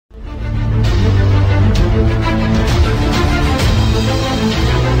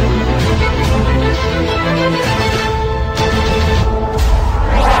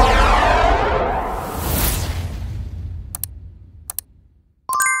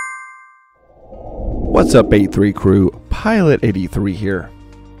What's up, 83 crew? Pilot 83 here.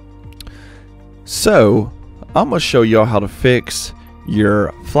 So I'm gonna show y'all how to fix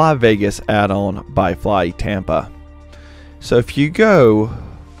your Fly Vegas add-on by Fly Tampa. So if you go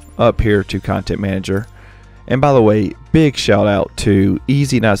up here to Content Manager, and by the way, big shout out to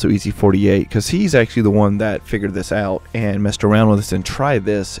Easy Not So Easy 48, because he's actually the one that figured this out and messed around with this and tried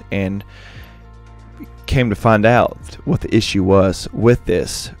this and came to find out what the issue was with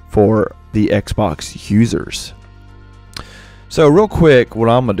this for the Xbox users. So real quick, what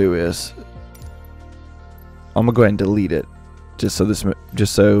I'm gonna do is I'm gonna go ahead and delete it, just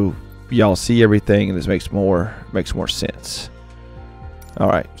so y'all see everything and this makes more sense. All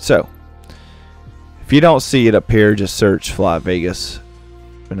right, so if you don't see it up here, just search Fly Vegas,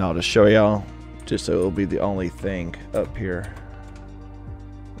 and I'll just show y'all, just so it'll be the only thing up here.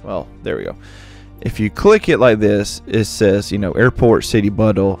 Well, there we go. If you click it like this, it says, you know, Airport City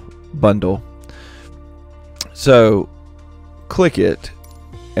Bundle. So click it,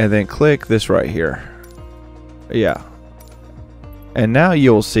 and then click this right here. Yeah. And now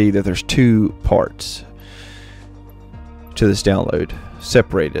you'll see that there's two parts to this download,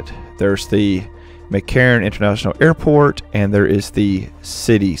 separated. There's the McCarran International Airport, and there is the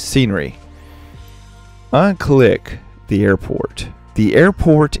city scenery. Unclick the airport. The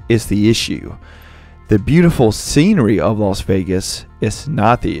airport is the issue. The beautiful scenery of Las Vegas is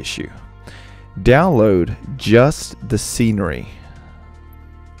not the issue. Download just the scenery.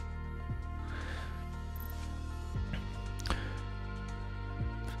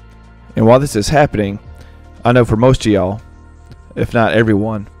 And while this is happening, I know for most of y'all, if not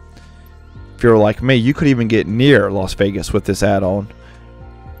everyone, if you're like me, you could even get near Las Vegas with this add-on.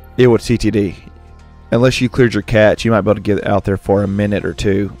 It would CTD. Unless you cleared your cache, you might be able to get out there for a minute or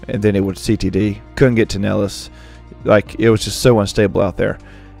two, and then it would CTD. Couldn't get to Nellis. Like, it was just so unstable out there.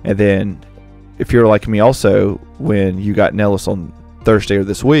 And then, if you're like me also, when you got Nellis on Thursday or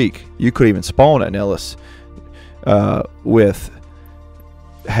this week, you could even spawn at Nellis with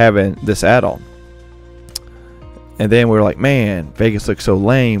having this add-on. And then we were like, man, Vegas looks so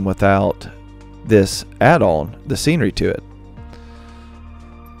lame without this add-on, the scenery to it.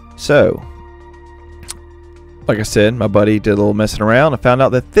 So, like I said, my buddy did a little messing around and found out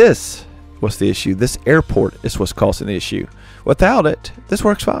that this was the issue. This airport is what's causing the issue. Without it, this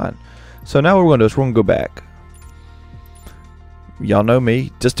works fine. So now what we're going to do is we're going to go back. Y'all know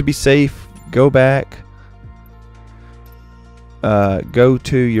me. Just to be safe, go back. Go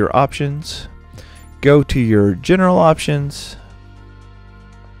to your options. Go to your general options.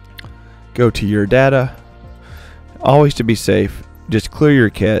 Go to your data. Always to be safe, just clear your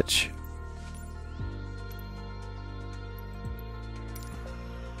cache.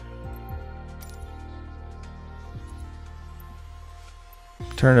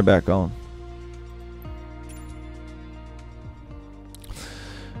 Turn it back on.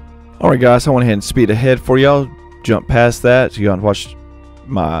 Alright guys, I went ahead and speed ahead for y'all. Jump past that so you can watch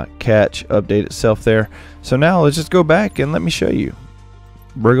my cache update itself there. So now let's just go back and let me show you.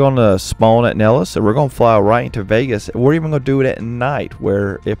 We're going to spawn at Nellis, and we're going to fly right into Vegas. We're even going to do it at night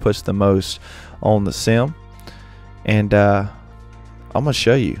where it puts the most on the sim. And I'm going to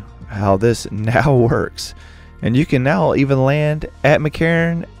show you how this now works. And you can now even land at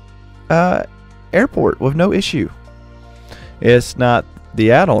McCarran Airport with no issue. It's not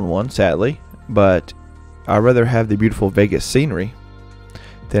the add-on one, sadly, but I'd rather have the beautiful Vegas scenery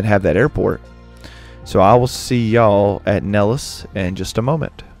than have that airport. So I will see y'all at Nellis in just a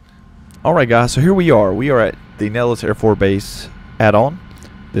moment. Alright guys, so here we are. We are at the Nellis Air Force Base add-on.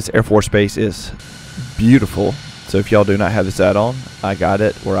 This Air Force Base is beautiful. So if y'all do not have this add-on, I got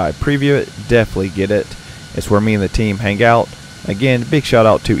it where I preview it. Definitely get it. It's where me and the team hang out. Again, big shout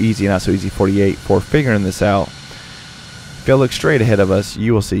out to Easy Not So Easy 48 for figuring this out. If y'all look straight ahead of us,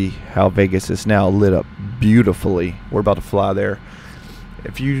 you will see how Vegas is now lit up beautifully. We're about to fly there.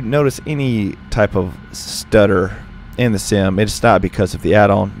 If you notice any type of stutter in the sim, it's not because of the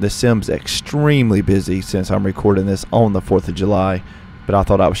add-on. The sim's extremely busy since I'm recording this on the 4th of July. But I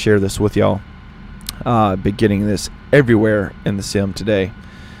thought I would share this with y'all. Been getting this everywhere in the sim today.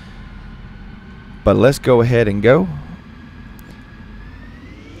 But let's go ahead and go.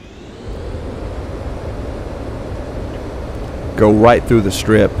 Go right through the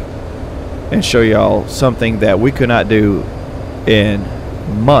strip and show y'all something that we could not do in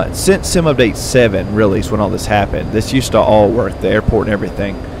months. Since Sim Update 7 really is when all this happened. This used to all work, the airport and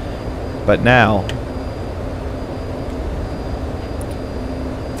everything. But now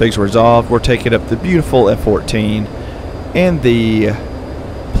things were resolved. We're taking up the beautiful F-14 and the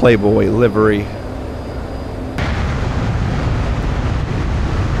Playboy livery.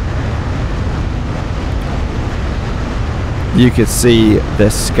 You could see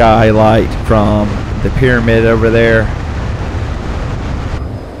the skylight from the pyramid over there.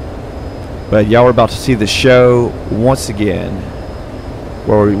 But y'all are about to see the show once again,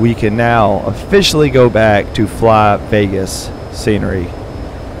 where we can now officially go back to Fly Vegas scenery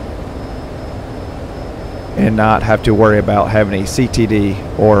and not have to worry about having a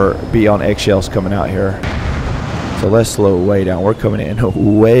CTD or be on eggshells coming out here. So let's slow way down. We're coming in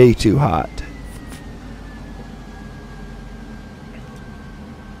way too hot.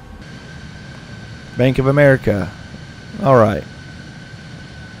 Bank of America. All right.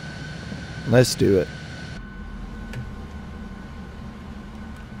 Let's do it.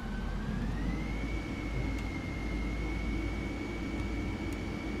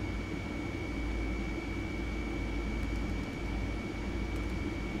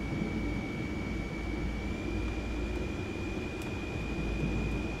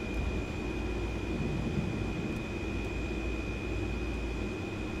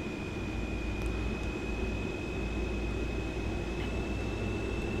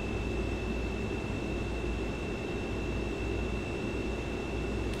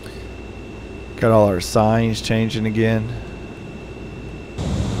 Got all our signs changing again.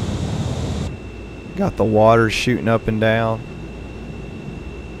 Got the water shooting up and down.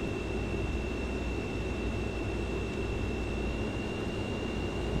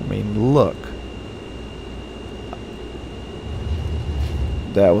 I mean, look.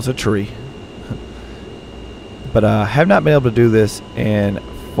 That was a tree. But I have not been able to do this in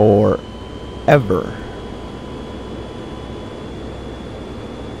forever.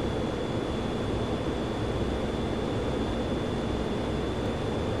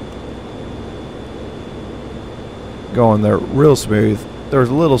 Going there real smooth. There's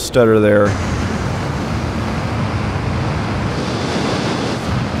a little stutter there.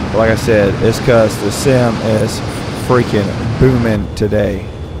 But like I said, it's because the sim is freaking booming today.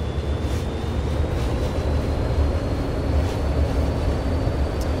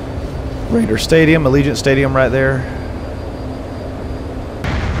 Raider Stadium, Allegiant Stadium right there.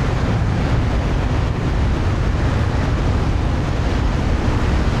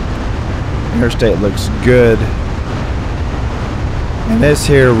 Interstate looks good. And this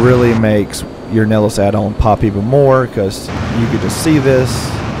here really makes your Nellis add-on pop even more because you get to see this.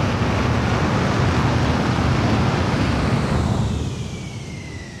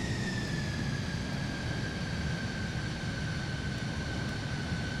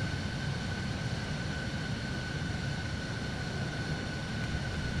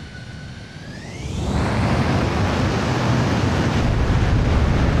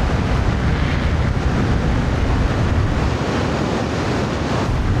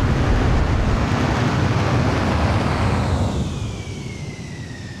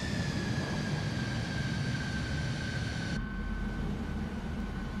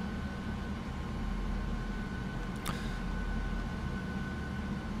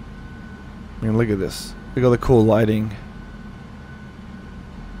 I mean, look at this. Look at all the cool lighting.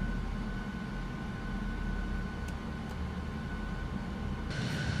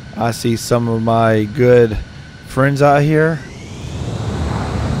 I see some of my good friends out here.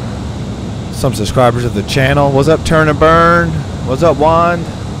 Some subscribers of the channel. What's up, Turn and Burn? What's up, Wand?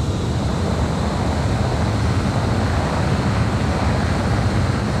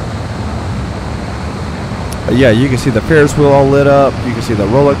 But yeah, you can see the Ferris wheel all lit up. You can see the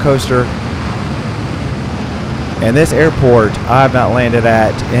roller coaster. And this airport I have not landed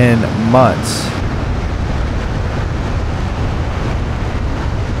at in months.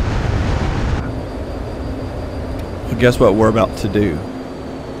 Well, guess what we're about to do?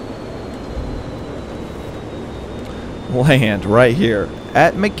 Land right here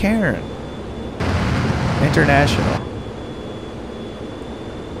at McCarran International.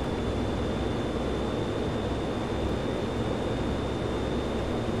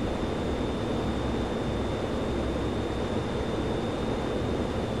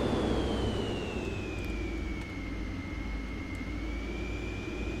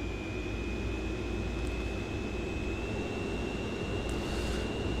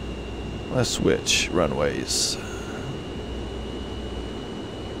 Let's switch runways.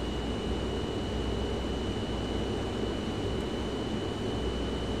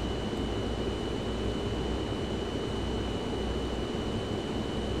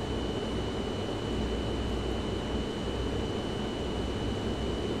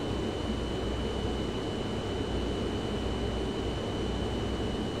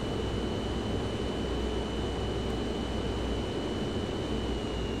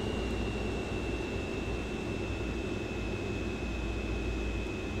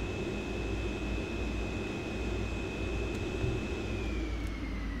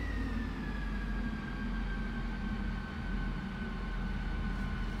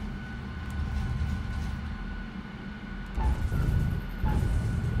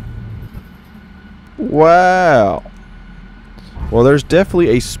 Wow. Well, there's definitely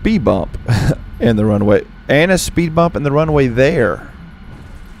a speed bump in the runway. And a speed bump in the runway there.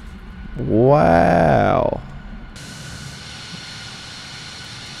 Wow.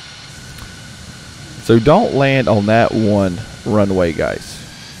 So don't land on that one runway, guys.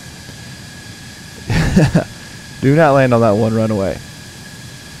 Do not land on that one runway.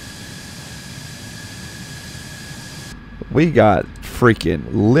 We got freaking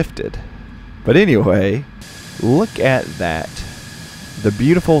lifted. But anyway, look at that. The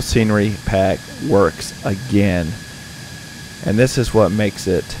beautiful scenery pack works again. And this is what makes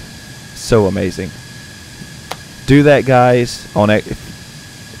it so amazing. Do that, guys.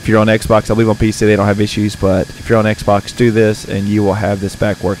 If you're on Xbox, I believe on PC they don't have issues, but if you're on Xbox, do this and you will have this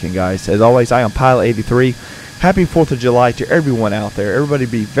back working, guys. As always, I am Pilot83. Happy 4th of July to everyone out there. Everybody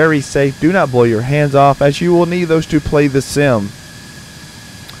be very safe. Do not blow your hands off, as you will need those to play the sim.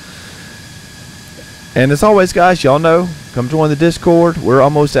 And as always, guys, y'all know, come join the Discord. We're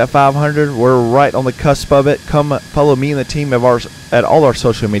almost at 500. We're right on the cusp of it. Come follow me and the team of ours at all our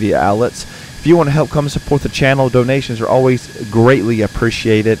social media outlets. If you want to help come support the channel, donations are always greatly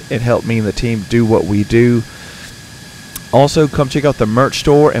appreciated. It helps me and the team do what we do. Also, come check out the merch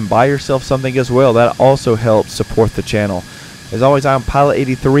store and buy yourself something as well. That also helps support the channel. As always, I'm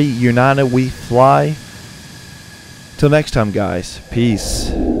Pilot83. United we fly. Till next time, guys.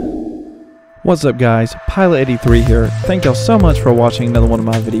 Peace. What's up, guys? Pilot83 here. Thank y'all so much for watching another one of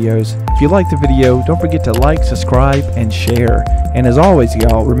my videos. If you like the video, don't forget to like, subscribe, and share. And as always,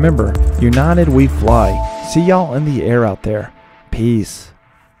 y'all, remember, united we fly. See y'all in the air out there. Peace.